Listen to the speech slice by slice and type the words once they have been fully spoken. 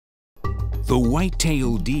The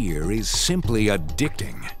white-tailed deer is simply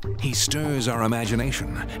addicting. He stirs our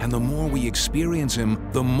imagination, and the more we experience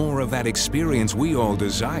him, the more of that experience we all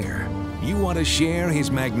desire. You want to share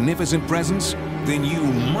his magnificent presence? Then you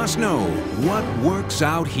must know what works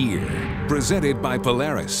out here. Presented by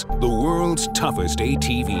Polaris, the world's toughest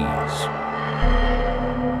ATVs.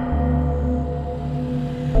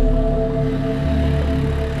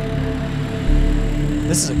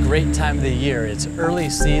 This is a great time of the year. It's early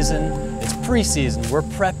season, it's pre-season. We're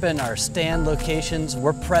prepping our stand locations,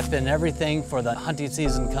 we're prepping everything for the hunting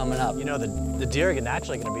season coming up. You know, the deer are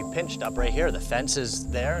naturally going to be pinched up right here. The fence is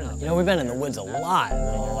there. You know, we've been in the woods a lot in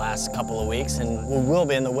the last couple of weeks, and we will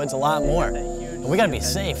be in the woods a lot more. And we got to be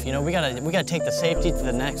safe. You know, we got to take the safety to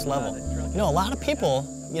the next level. You know, a lot of people,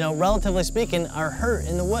 you know, relatively speaking, are hurt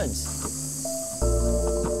in the woods.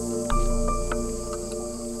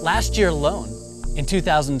 Last year alone, in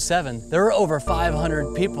 2007, there were over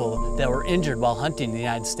 500 people that were injured while hunting in the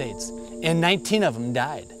United States, and 19 of them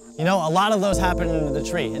died. You know, a lot of those happen into the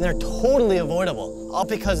tree, and they're totally avoidable, all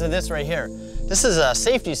because of this right here. This is a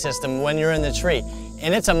safety system when you're in the tree,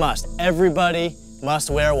 and it's a must. Everybody must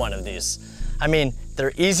wear one of these. I mean,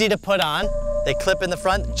 they're easy to put on. They clip in the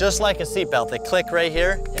front, just like a seatbelt. They click right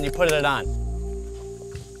here, and you put it on.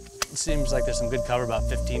 It seems like there's some good cover about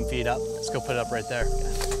 15 feet up. Let's go put it up right there.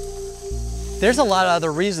 There's a lot of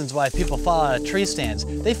other reasons why people fall out of tree stands.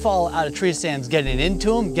 They fall out of tree stands getting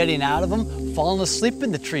into them, getting out of them, falling asleep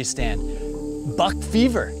in the tree stand. Buck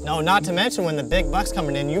fever. No, not to mention when the big buck's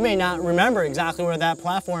coming in, you may not remember exactly where that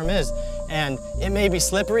platform is. And it may be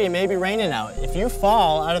slippery, it may be raining out. If you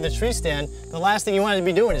fall out of the tree stand, the last thing you want to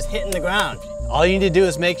be doing is hitting the ground. All you need to do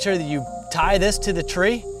is make sure that you tie this to the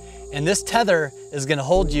tree, and this tether is gonna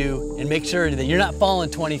hold you and make sure that you're not falling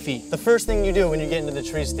 20 feet. The first thing you do when you get into the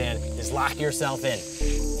tree stand is lock yourself in.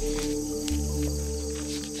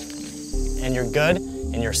 And you're good,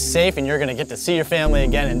 and you're safe, and you're gonna get to see your family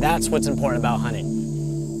again, and that's what's important about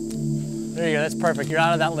hunting. There you go, that's perfect. You're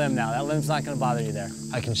out of that limb now. That limb's not gonna bother you there.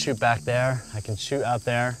 I can shoot back there, I can shoot out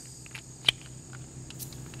there.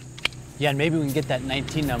 Yeah, and maybe we can get that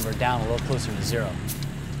 19 number down a little closer to 0.